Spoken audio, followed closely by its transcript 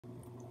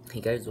Hey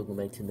guys, welcome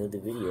back to another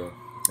video.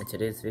 And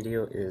today's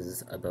video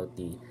is about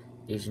the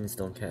Asian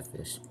stone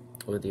catfish,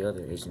 or the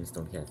other Asian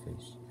stone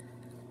catfish.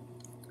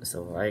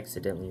 So I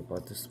accidentally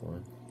bought this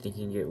one,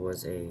 thinking it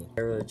was a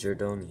Hara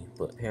Jerdoni,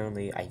 but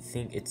apparently I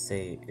think it's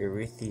a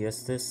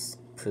Erethistes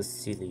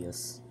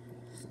pussilius.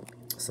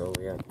 So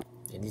yeah,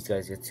 and these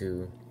guys get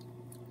to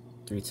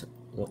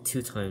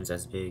two times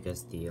as big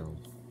as the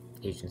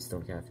Asian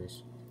stone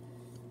catfish,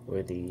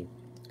 or the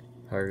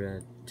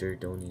Hara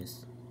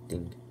Jerdonius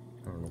thing.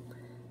 I don't know.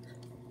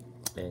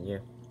 And yeah,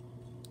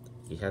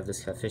 you have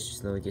this catfish,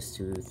 it only gets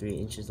to 3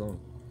 inches long,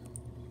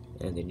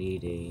 and they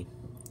need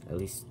at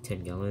least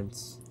 10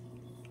 gallons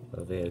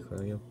of an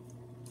aquarium.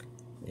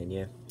 And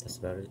yeah, that's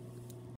about it.